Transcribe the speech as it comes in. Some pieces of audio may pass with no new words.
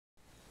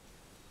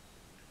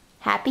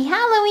Happy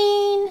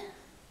Halloween!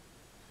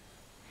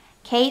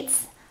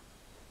 Kate's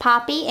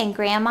Poppy and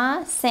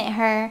Grandma sent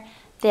her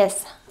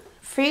this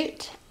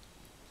fruit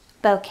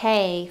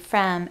bouquet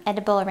from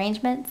Edible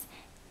Arrangements.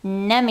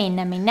 Nummy,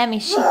 nummy,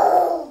 nummy.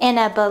 And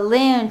a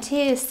balloon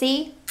too,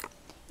 see?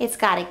 It's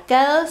got a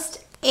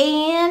ghost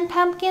and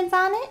pumpkins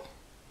on it.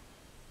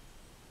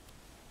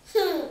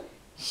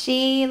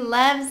 She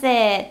loves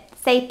it.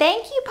 Say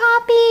thank you,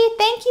 Poppy.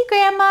 Thank you,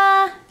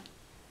 Grandma.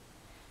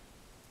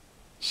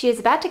 She was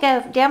about to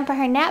go down for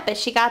her nap, but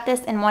she got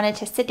this and wanted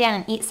to sit down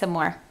and eat some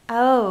more.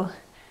 Oh,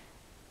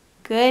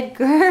 good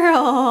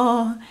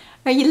girl.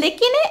 Are you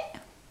licking it?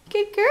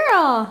 Good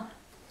girl.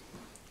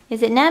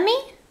 Is it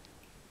nummy?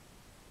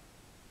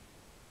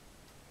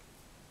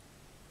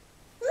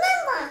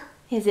 Mama.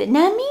 Is it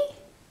nummy?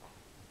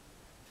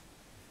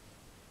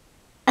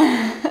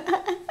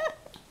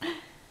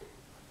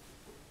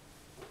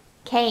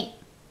 Kate,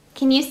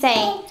 can you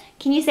say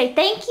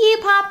thank you,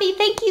 Poppy?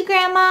 Thank you,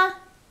 Grandma.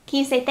 Can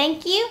you say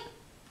thank you?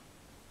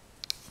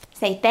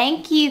 Say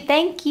thank you,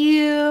 thank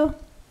you.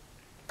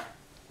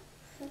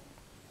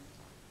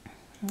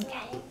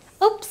 Okay.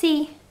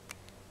 Oopsie.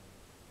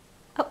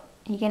 Oh,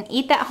 you gonna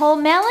eat that whole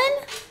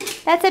melon?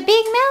 That's a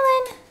big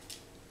melon.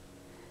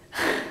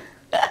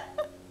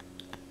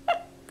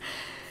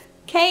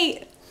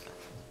 Kate.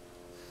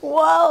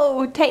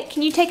 Whoa,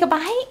 can you take a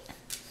bite?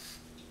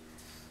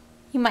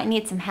 You might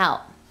need some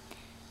help.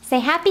 Say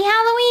happy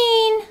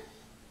Halloween.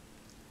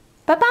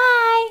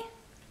 Bye-bye.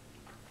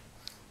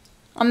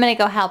 I'm gonna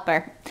go help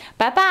her.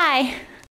 Bye-bye.